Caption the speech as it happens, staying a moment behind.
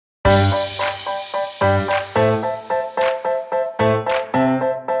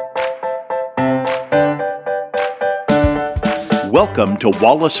Welcome to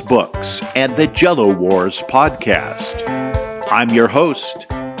Wallace Books and the Jell-O Wars podcast. I'm your host,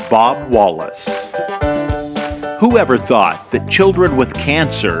 Bob Wallace. Whoever thought that children with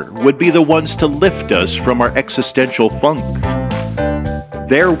cancer would be the ones to lift us from our existential funk?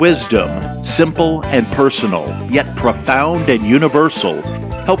 Their wisdom, simple and personal, yet profound and universal,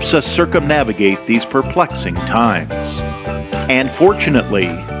 helps us circumnavigate these perplexing times. And fortunately,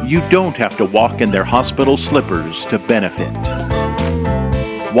 you don't have to walk in their hospital slippers to benefit.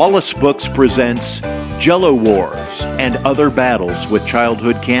 Wallace Books presents Jell-O Wars and Other Battles with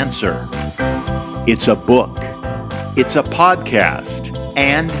Childhood Cancer. It's a book, it's a podcast,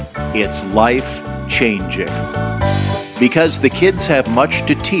 and it's life-changing. Because the kids have much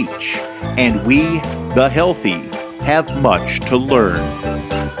to teach, and we, the healthy, have much to learn.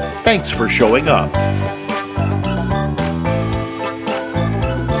 Thanks for showing up.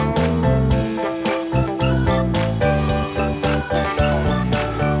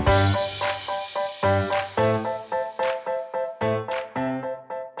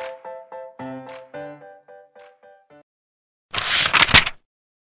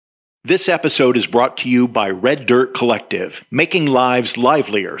 This episode is brought to you by Red Dirt Collective, making lives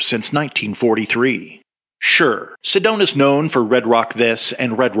livelier since 1943. Sure, Sedona's known for Red Rock this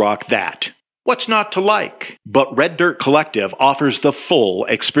and Red Rock that. What's not to like? But Red Dirt Collective offers the full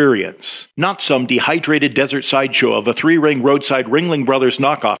experience. Not some dehydrated desert sideshow of a three-ring roadside Ringling Brothers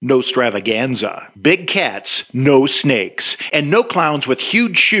knockoff, no stravaganza. Big cats, no snakes, and no clowns with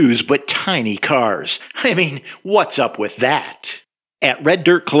huge shoes but tiny cars. I mean, what's up with that? At Red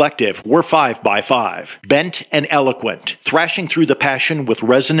Dirt Collective, we're 5x5, bent and eloquent, thrashing through the passion with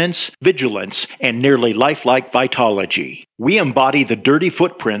resonance, vigilance, and nearly lifelike vitology. We embody the dirty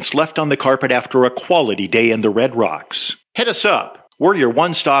footprints left on the carpet after a quality day in the Red Rocks. Hit us up. We're your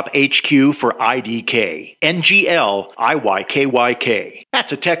one-stop HQ for IDK, NGL, IYKYK.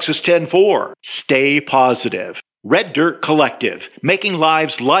 That's a Texas 10-4. Stay positive. Red Dirt Collective, making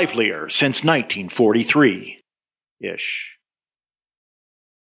lives livelier since 1943-ish.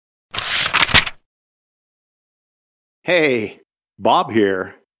 Hey, Bob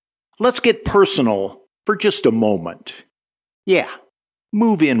here. Let's get personal for just a moment. Yeah,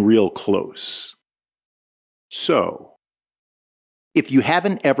 move in real close. So, if you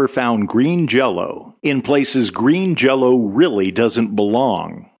haven't ever found green Jell-O in places green Jell-O really doesn't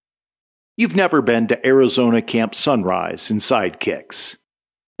belong, you've never been to Arizona Camp Sunrise in Sidekicks.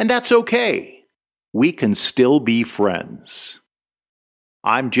 And that's okay. We can still be friends.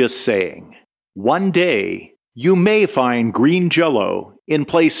 I'm just saying, one day, you may find green Jell-O in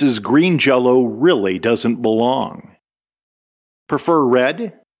places green Jell-O really doesn't belong. Prefer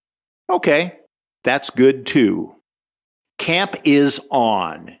red? Okay, that's good too. Camp is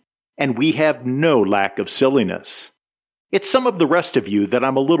on, and we have no lack of silliness. It's some of the rest of you that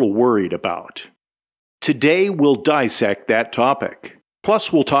I'm a little worried about. Today we'll dissect that topic.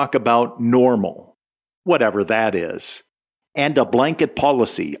 Plus we'll talk about normal, whatever that is. And a blanket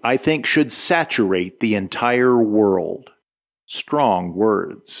policy I think should saturate the entire world. Strong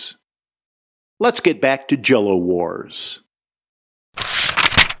words. Let's get back to Jell-O Wars.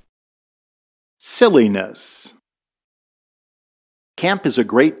 Silliness. Camp is a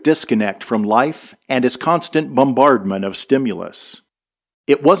great disconnect from life and its constant bombardment of stimulus.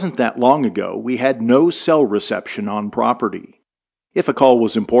 It wasn't that long ago we had no cell reception on property. If a call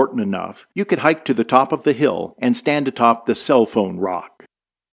was important enough, you could hike to the top of the hill and stand atop the cell phone rock.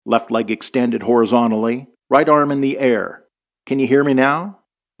 Left leg extended horizontally, right arm in the air. Can you hear me now?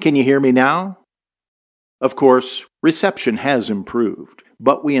 Can you hear me now? Of course, reception has improved,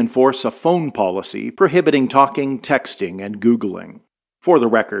 but we enforce a phone policy prohibiting talking, texting, and Googling. For the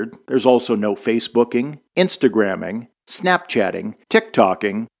record, there's also no Facebooking, Instagramming, Snapchatting,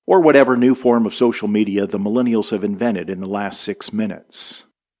 TikToking, or whatever new form of social media the millennials have invented in the last 6 minutes.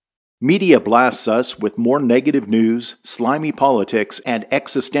 Media blasts us with more negative news, slimy politics, and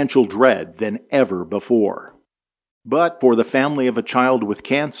existential dread than ever before. But for the family of a child with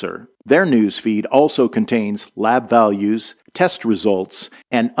cancer, their news feed also contains lab values, test results,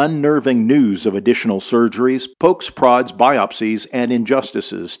 and unnerving news of additional surgeries, pokes, prods, biopsies, and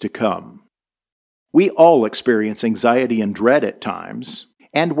injustices to come. We all experience anxiety and dread at times,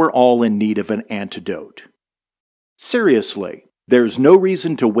 and we're all in need of an antidote. Seriously, there's no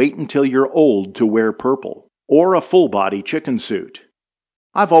reason to wait until you're old to wear purple, or a full-body chicken suit.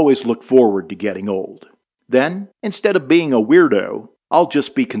 I've always looked forward to getting old. Then, instead of being a weirdo, I'll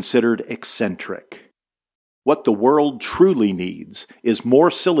just be considered eccentric. What the world truly needs is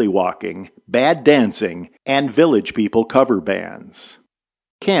more silly walking, bad dancing, and Village People cover bands.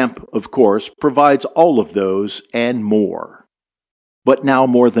 Camp, of course, provides all of those and more. But now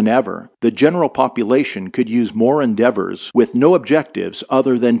more than ever, the general population could use more endeavors with no objectives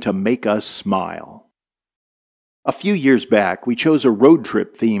other than to make us smile. A few years back, we chose a road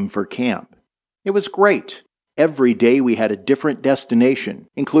trip theme for camp. It was great. Every day we had a different destination,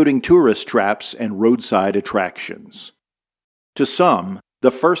 including tourist traps and roadside attractions. To some, the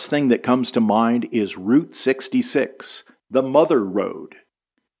first thing that comes to mind is Route 66, the Mother Road.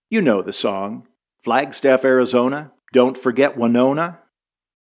 You know the song, Flagstaff, Arizona, Don't Forget Winona.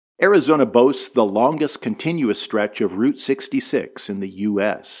 Arizona boasts the longest continuous stretch of Route 66 in the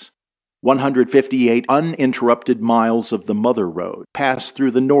U.S. 158 uninterrupted miles of the Mother Road pass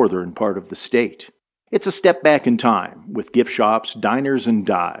through the northern part of the state. It's a step back in time, with gift shops, diners, and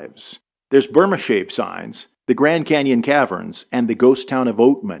dives. There's Burma Shave signs, the Grand Canyon Caverns, and the ghost town of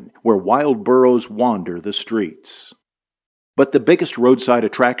Oatman, where wild burros wander the streets. But the biggest roadside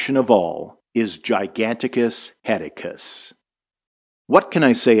attraction of all is Giganticus Heticus. What can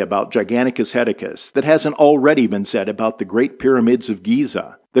I say about Giganticus Heticus that hasn't already been said about the Great Pyramids of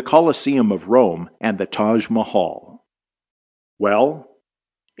Giza, the Colosseum of Rome, and the Taj Mahal? Well,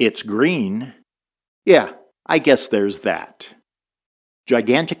 it's green. Yeah, I guess there's that.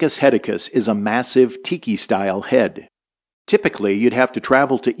 Giganticus Heticus is a massive tiki-style head. Typically, you'd have to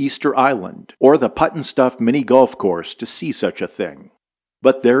travel to Easter Island or the putt-and-stuff mini golf course to see such a thing.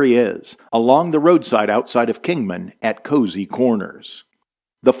 But there he is, along the roadside outside of Kingman at Cozy Corners.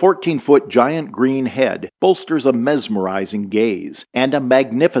 The 14-foot giant green head bolsters a mesmerizing gaze and a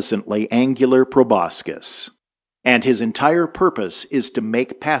magnificently angular proboscis. And his entire purpose is to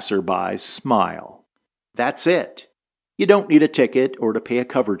make passersby smile. That's it. You don't need a ticket or to pay a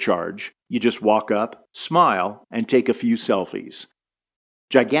cover charge. You just walk up, smile, and take a few selfies.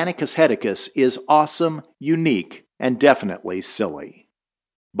 Giganticus Heticus is awesome, unique, and definitely silly.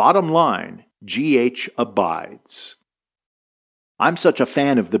 Bottom line, GH abides. I'm such a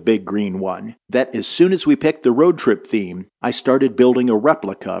fan of the big green one that as soon as we picked the road trip theme, I started building a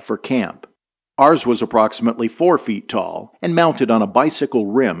replica for camp. Ours was approximately 4 feet tall and mounted on a bicycle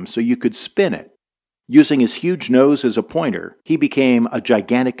rim so you could spin it. Using his huge nose as a pointer, he became a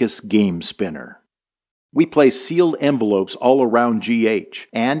Giganticus game spinner. We placed sealed envelopes all around GH,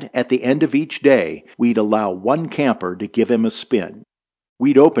 and at the end of each day, we'd allow one camper to give him a spin.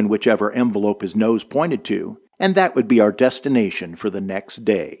 We'd open whichever envelope his nose pointed to, and that would be our destination for the next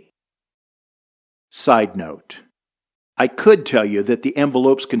day. Side note. I could tell you that the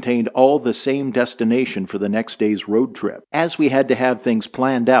envelopes contained all the same destination for the next day's road trip, as we had to have things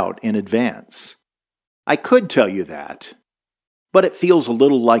planned out in advance. I could tell you that, but it feels a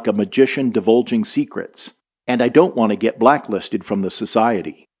little like a magician divulging secrets, and I don't want to get blacklisted from the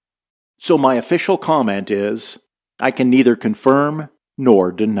society. So my official comment is, I can neither confirm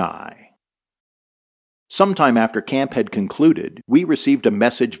nor deny. Sometime after camp had concluded, we received a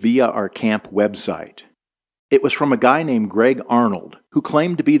message via our camp website. It was from a guy named Greg Arnold, who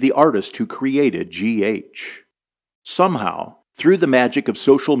claimed to be the artist who created GH. Somehow, through the magic of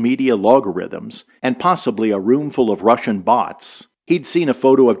social media logarithms, and possibly a room full of Russian bots, he'd seen a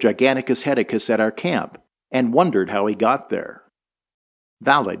photo of Giganticus Heticus at our camp, and wondered how he got there.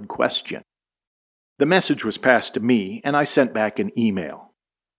 Valid question. The message was passed to me, and I sent back an email.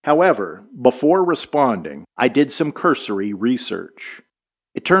 However, before responding, I did some cursory research.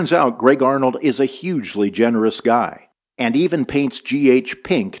 It turns out Greg Arnold is a hugely generous guy, and even paints GH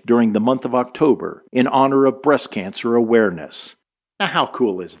pink during the month of October in honor of breast cancer awareness. Now how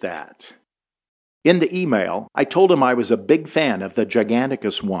cool is that? In the email, I told him I was a big fan of the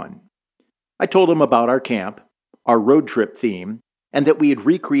Giganticus one. I told him about our camp, our road trip theme, and that we had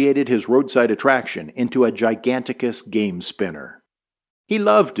recreated his roadside attraction into a Giganticus game spinner. He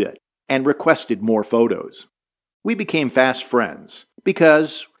loved it and requested more photos. We became fast friends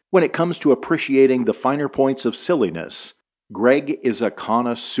because, when it comes to appreciating the finer points of silliness, Greg is a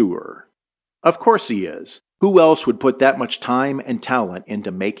connoisseur. Of course he is. Who else would put that much time and talent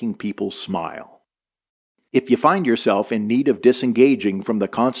into making people smile? If you find yourself in need of disengaging from the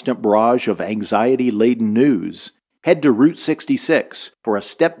constant barrage of anxiety-laden news, head to Route 66 for a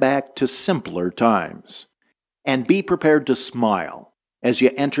step back to simpler times. And be prepared to smile as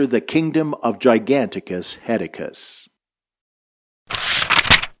you enter the kingdom of Giganticus Heticus.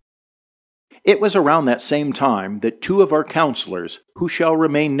 It was around that same time that 2 of our counselors, who shall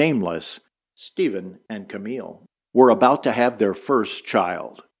remain nameless, Stephen and Camille, were about to have their first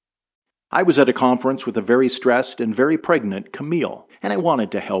child. I was at a conference with a very stressed and very pregnant Camille, and I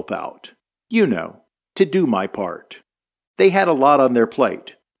wanted to help out. You know, to do my part. They had a lot on their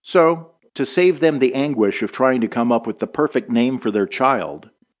plate, so, to save them the anguish of trying to come up with the perfect name for their child,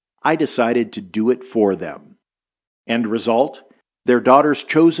 I decided to do it for them. End result? Their daughter's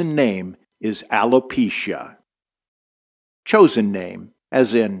chosen name is alopecia. Chosen name,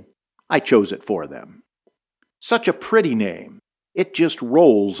 as in, I chose it for them. Such a pretty name. It just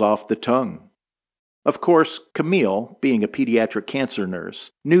rolls off the tongue. Of course, Camille, being a pediatric cancer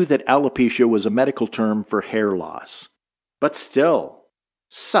nurse, knew that alopecia was a medical term for hair loss. But still,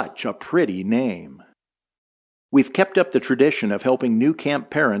 such a pretty name. We've kept up the tradition of helping new camp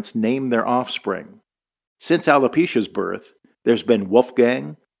parents name their offspring. Since alopecia's birth, there's been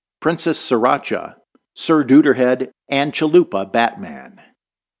Wolfgang, Princess Sriracha, Sir Duderhead, and Chalupa Batman.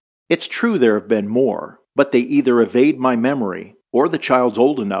 It's true there have been more, but they either evade my memory, or the child's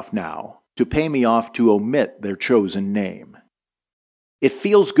old enough now to pay me off to omit their chosen name. It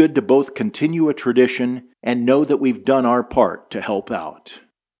feels good to both continue a tradition and know that we've done our part to help out.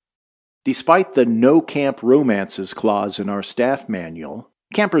 Despite the no camp romances clause in our staff manual,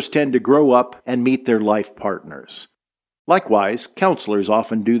 campers tend to grow up and meet their life partners. Likewise, counselors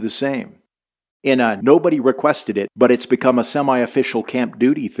often do the same. In a nobody requested it, but it's become a semi-official camp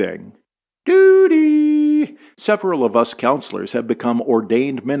duty thing. Duty! Several of us counselors have become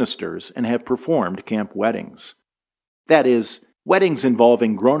ordained ministers and have performed camp weddings. That is, weddings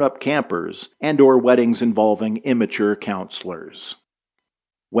involving grown-up campers and/or weddings involving immature counselors.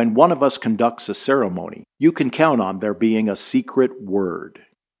 When one of us conducts a ceremony, you can count on there being a secret word.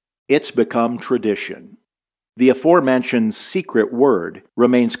 It's become tradition. The aforementioned secret word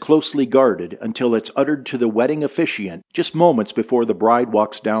remains closely guarded until it's uttered to the wedding officiant just moments before the bride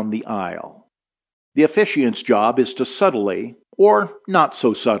walks down the aisle. The officiant's job is to subtly, or not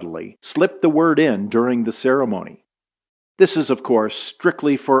so subtly, slip the word in during the ceremony. This is, of course,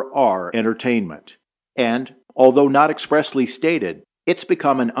 strictly for our entertainment, and, although not expressly stated, it's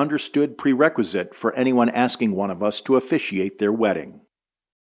become an understood prerequisite for anyone asking one of us to officiate their wedding.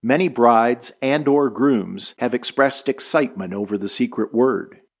 Many brides and/or grooms have expressed excitement over the secret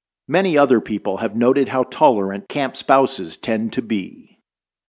word. Many other people have noted how tolerant camp spouses tend to be.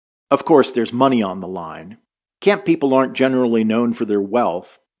 Of course, there's money on the line. Camp people aren't generally known for their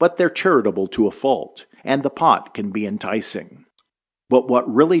wealth, but they're charitable to a fault, and the pot can be enticing. But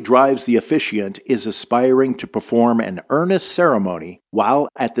what really drives the officiant is aspiring to perform an earnest ceremony while,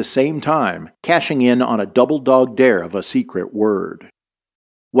 at the same time, cashing in on a double-dog dare of a secret word.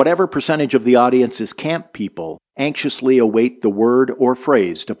 Whatever percentage of the audience is camp people anxiously await the word or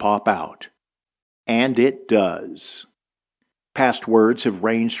phrase to pop out. And it does. Past words have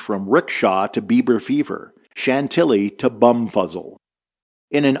ranged from rickshaw to Bieber fever, chantilly to bumfuzzle.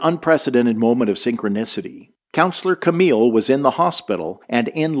 In an unprecedented moment of synchronicity, Counselor Camille was in the hospital and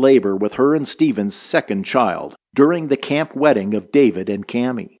in labor with her and Stephen's second child during the camp wedding of David and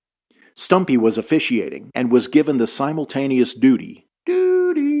Cammie. Stumpy was officiating and was given the simultaneous duty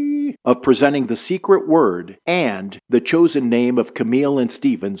of presenting the secret word and the chosen name of Camille and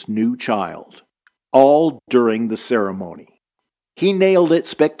Stephen's new child, all during the ceremony. He nailed it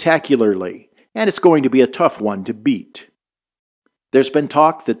spectacularly, and it's going to be a tough one to beat. There's been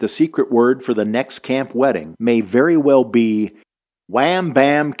talk that the secret word for the next camp wedding may very well be wham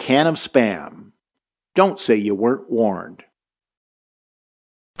bam can of spam. Don't say you weren't warned.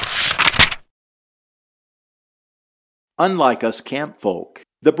 Unlike us camp folk,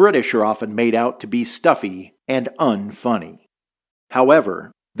 the British are often made out to be stuffy and unfunny.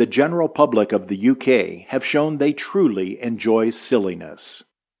 However, the general public of the UK have shown they truly enjoy silliness.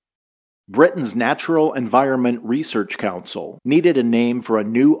 Britain's Natural Environment Research Council needed a name for a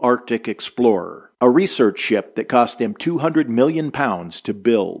new Arctic explorer, a research ship that cost them £200 million to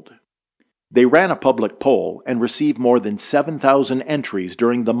build. They ran a public poll and received more than 7,000 entries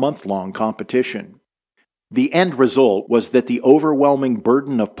during the month-long competition. The end result was that the overwhelming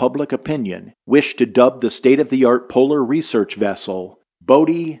burden of public opinion wished to dub the state-of-the-art polar research vessel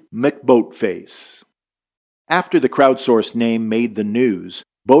Boaty McBoatface. After the crowdsourced name made the news,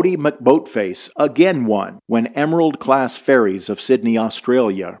 Boaty McBoatface again won when Emerald-class ferries of Sydney,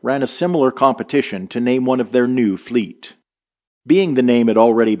 Australia ran a similar competition to name one of their new fleet. Being the name had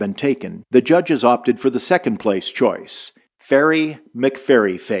already been taken, the judges opted for the second-place choice, Ferry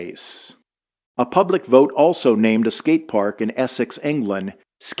McFerryface. A public vote also named a skate park in Essex, England,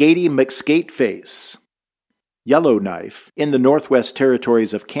 Skatey McSkateface. Yellowknife, in the Northwest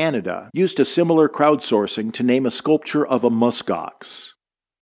Territories of Canada, used a similar crowdsourcing to name a sculpture of a muskox.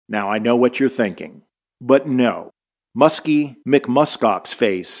 Now I know what you're thinking, but no, Muskie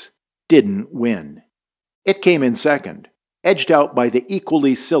McMuskoxface didn't win. It came in second, edged out by the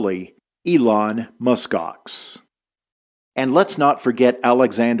equally silly Elon Muskox. And let's not forget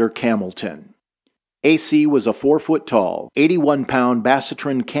Alexander Camelton. AC was a 4-foot-tall, 81-pound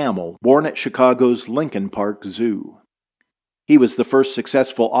Bassatron camel born at Chicago's Lincoln Park Zoo. He was the first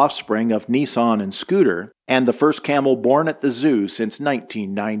successful offspring of Nissan and Scooter, and the first camel born at the zoo since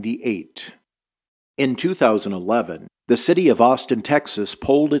 1998. In 2011, the city of Austin, Texas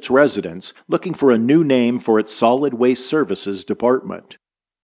polled its residents looking for a new name for its solid waste services department.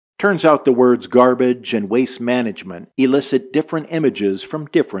 Turns out the words garbage and waste management elicit different images from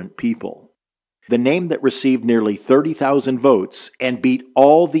different people. The name that received nearly 30,000 votes and beat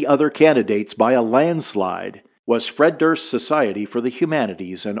all the other candidates by a landslide was Fred Durst's Society for the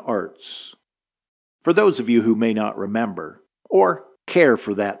Humanities and Arts. For those of you who may not remember, or care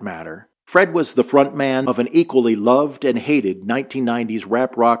for that matter, Fred was the frontman of an equally loved and hated 1990s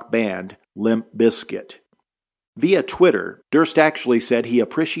rap rock band, Limp Bizkit. Via Twitter, Durst actually said he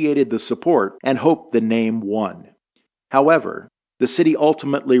appreciated the support and hoped the name won. However, the city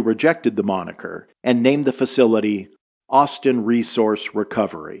ultimately rejected the moniker and named the facility Austin Resource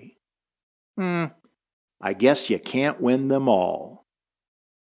Recovery. I guess you can't win them all.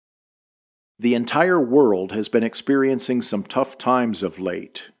 The entire world has been experiencing some tough times of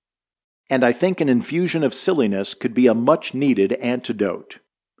late, and I think an infusion of silliness could be a much-needed antidote.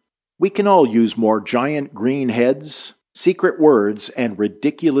 We can all use more giant green heads, secret words, and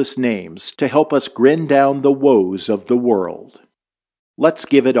ridiculous names to help us grin down the woes of the world. Let's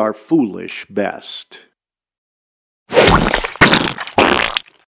give it our foolish best.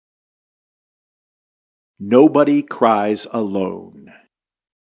 Nobody cries alone.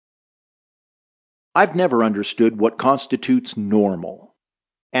 I've never understood what constitutes normal,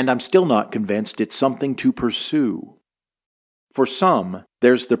 and I'm still not convinced it's something to pursue. For some,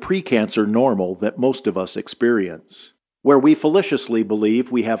 there's the pre-cancer normal that most of us experience, where we fallaciously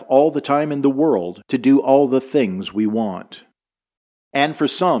believe we have all the time in the world to do all the things we want. And for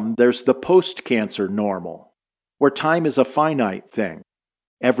some, there's the post-cancer normal, where time is a finite thing.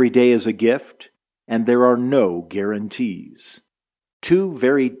 Every day is a gift, and there are no guarantees. Two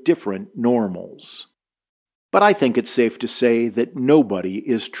very different normals. But I think it's safe to say that nobody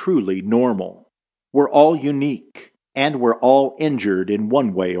is truly normal. We're all unique, and we're all injured in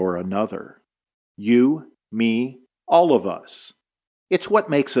one way or another. You, me, all of us. It's what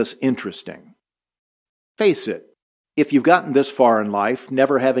makes us interesting. Face it, if you've gotten this far in life,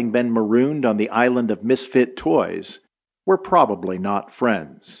 never having been marooned on the island of misfit toys, we're probably not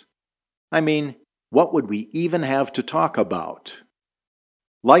friends. I mean, what would we even have to talk about?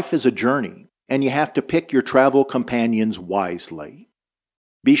 Life is a journey, and you have to pick your travel companions wisely.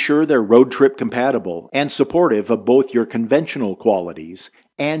 Be sure they're road trip compatible and supportive of both your conventional qualities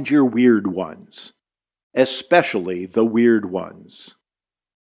and your weird ones, especially the weird ones.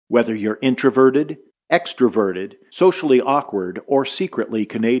 Whether you're introverted, extroverted, socially awkward, or secretly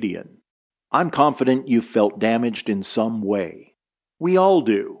Canadian, I'm confident you've felt damaged in some way. We all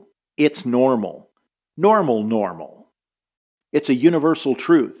do. It's normal. Normal. It's a universal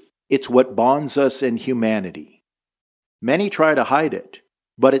truth. It's what bonds us in humanity. Many try to hide it,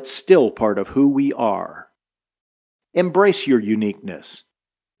 but it's still part of who we are. Embrace your uniqueness,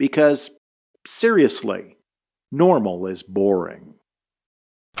 because, seriously, normal is boring.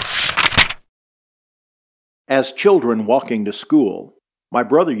 As children walking to school, my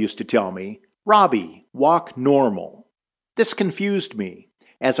brother used to tell me, "Robbie, walk normal." This confused me,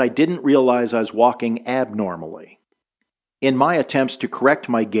 as I didn't realize I was walking abnormally. In my attempts to correct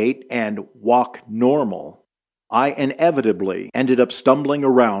my gait and walk normal, I inevitably ended up stumbling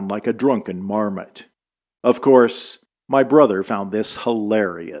around like a drunken marmot. Of course, my brother found this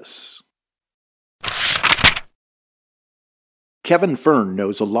hilarious. Kevin Fern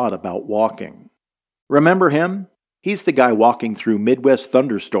knows a lot about walking. Remember him? He's the guy walking through Midwest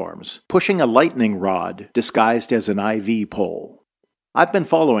thunderstorms, pushing a lightning rod disguised as an IV pole. I've been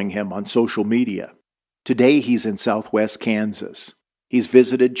following him on social media. Today he's in Southwest Kansas. He's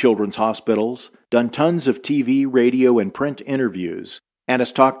visited children's hospitals, done tons of TV, radio, and print interviews, and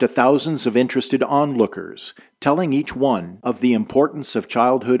has talked to thousands of interested onlookers, telling each one of the importance of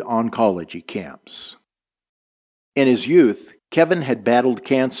childhood oncology camps. In his youth, Kevin had battled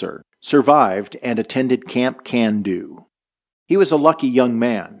cancer, survived, and attended Camp Can Do. He was a lucky young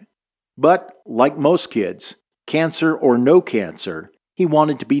man, but, like most kids, cancer or no cancer, he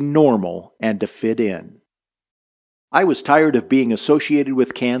wanted to be normal and to fit in. I was tired of being associated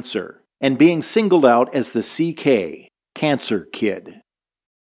with cancer and being singled out as the CK, Cancer Kid.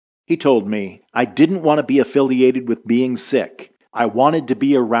 He told me, I didn't want to be affiliated with being sick. I wanted to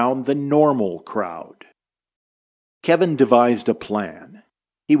be around the normal crowd. Kevin devised a plan.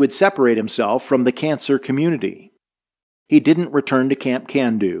 He would separate himself from the cancer community. He didn't return to Camp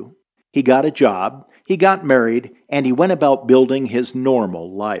Can Do. He got a job, he got married, and he went about building his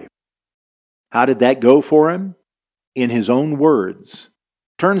normal life. How did that go for him? In his own words,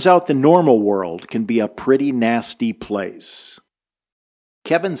 "Turns out the normal world can be a pretty nasty place."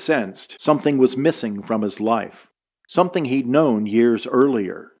 Kevin sensed something was missing from his life, something he'd known years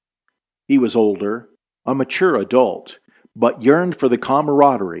earlier. He was older, a mature adult, but yearned for the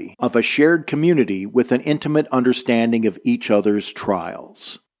camaraderie of a shared community with an intimate understanding of each other's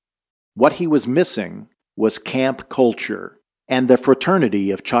trials. What he was missing was camp culture and the fraternity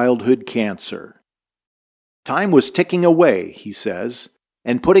of childhood cancer. Time was ticking away, he says,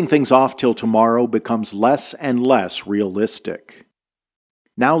 and putting things off till tomorrow becomes less and less realistic.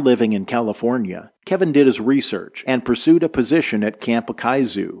 Now living in California, Kevin did his research and pursued a position at Camp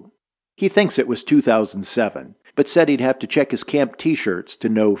Kaizu. He thinks it was 2007, but said he'd have to check his camp t-shirts to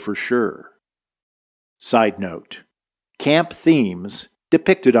know for sure. Side note: camp themes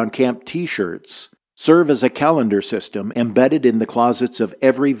depicted on camp t-shirts serve as a calendar system embedded in the closets of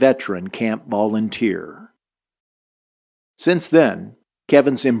every veteran camp volunteer. Since then,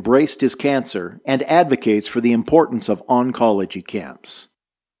 Kevin's embraced his cancer and advocates for the importance of oncology camps.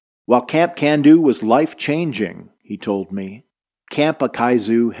 While Camp Can-Do was life-changing, he told me, Camp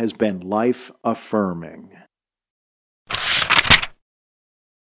Akaizu has been life-affirming.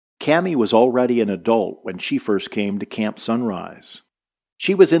 Cammie was already an adult when she first came to Camp Sunrise.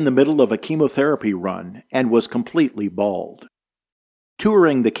 She was in the middle of a chemotherapy run and was completely bald.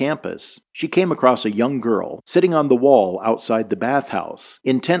 Touring the campus, she came across a young girl sitting on the wall outside the bathhouse,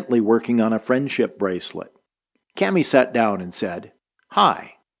 intently working on a friendship bracelet. Cammie sat down and said,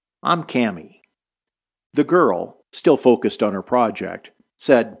 "Hi, I'm Cammie." The girl, still focused on her project,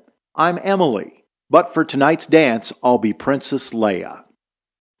 said, "I'm Emily, but for tonight's dance I'll be Princess Leia."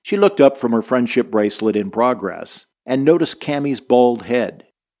 She looked up from her friendship bracelet in progress and noticed Cammie's bald head.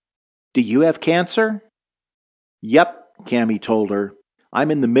 "Do you have cancer?" "Yep," Cammie told her. "I'm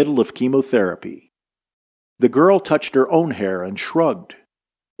in the middle of chemotherapy." The girl touched her own hair and shrugged.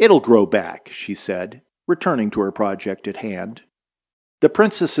 "It'll grow back," she said, returning to her project at hand. The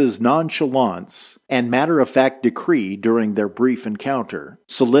princess's nonchalance and matter-of-fact decree during their brief encounter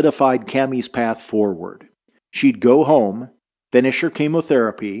solidified Cammie's path forward. She'd go home, finish her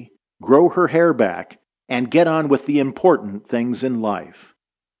chemotherapy, grow her hair back, and get on with the important things in life,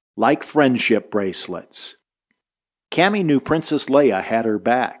 like friendship bracelets. Cammie knew Princess Leia had her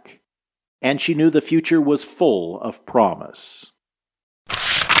back, and she knew the future was full of promise.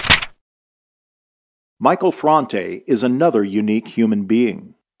 Michael Franti is another unique human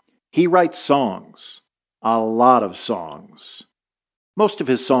being. He writes songs, a lot of songs. Most of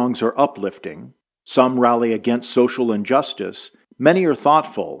his songs are uplifting, some rally against social injustice, many are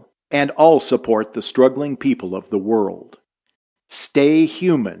thoughtful, and all support the struggling people of the world. "Stay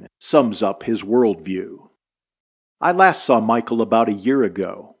human" sums up his worldview. I last saw Michael about a year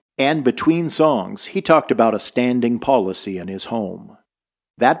ago, and between songs he talked about a standing policy in his home.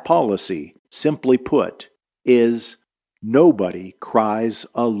 That policy, simply put, is nobody cries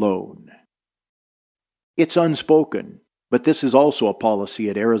alone. It's unspoken, but this is also a policy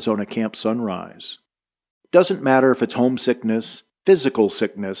at Arizona Camp Sunrise. Doesn't matter if it's homesickness, physical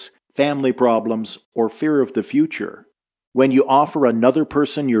sickness, family problems, or fear of the future. When you offer another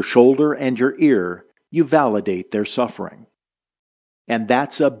person your shoulder and your ear, you validate their suffering. And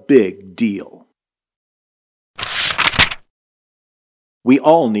that's a big deal. We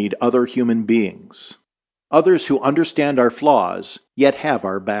all need other human beings. Others who understand our flaws, yet have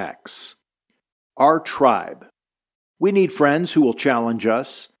our backs. Our tribe. We need friends who will challenge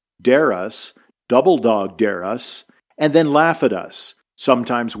us, dare us, double dog dare us, and then laugh at us,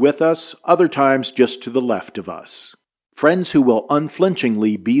 sometimes with us, other times just to the left of us. Friends who will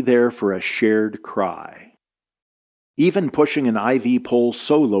unflinchingly be there for a shared cry. Even pushing an IV pole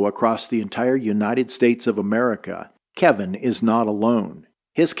solo across the entire United States of America, Kevin is not alone.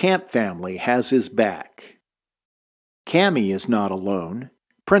 His camp family has his back. Cammie is not alone.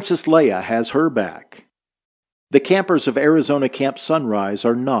 Princess Leia has her back. The campers of Arizona Camp Sunrise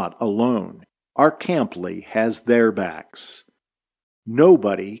are not alone. Our Camply has their backs.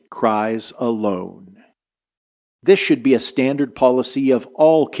 Nobody cries alone. This should be a standard policy of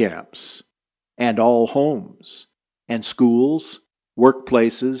all camps, and all homes, and schools,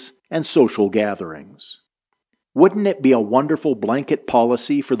 workplaces, and social gatherings. Wouldn't it be a wonderful blanket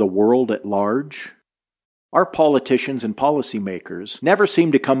policy for the world at large? Our politicians and policymakers never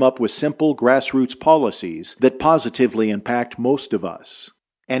seem to come up with simple grassroots policies that positively impact most of us.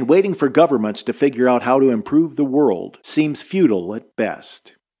 And waiting for governments to figure out how to improve the world seems futile at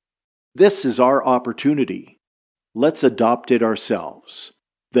best. This is our opportunity. Let's adopt it ourselves.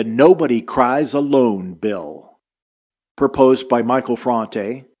 The Nobody Cries Alone Bill. Proposed by Michael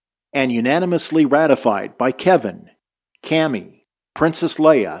Franti and unanimously ratified by Kevin Cammy, Princess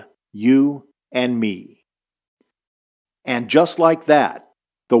Leia, you and me. And just like that,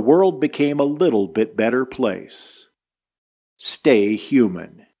 the world became a little bit better place. Stay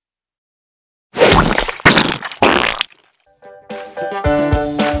human.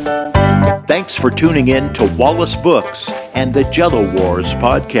 Thanks for tuning in to Wallace Books and the Jell-O Wars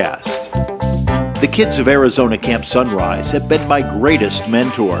podcast. The kids of Arizona Camp Sunrise have been my greatest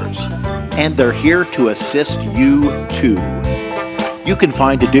mentors, and they're here to assist you too. You can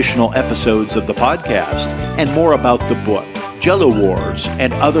find additional episodes of the podcast and more about the book, Jell-O Wars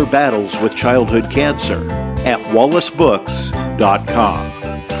and Other Battles with Childhood Cancer at wallacebooks.com.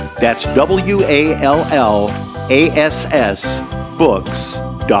 That's WALLASS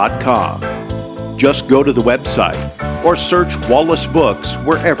books.com. Just go to the website or search Wallace Books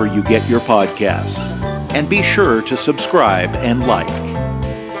wherever you get your podcasts. And be sure to subscribe and like.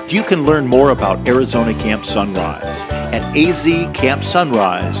 You can learn more about Arizona Camp Sunrise at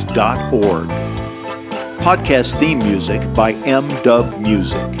azcampsunrise.org. Podcast theme music by M-Dub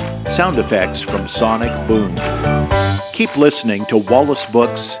Music. Sound effects from Sonic Boom. Keep listening to Wallace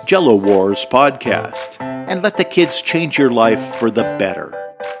Books' Jell-O Wars podcast and let the kids change your life for the better.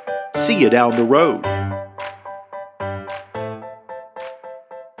 See you down the road.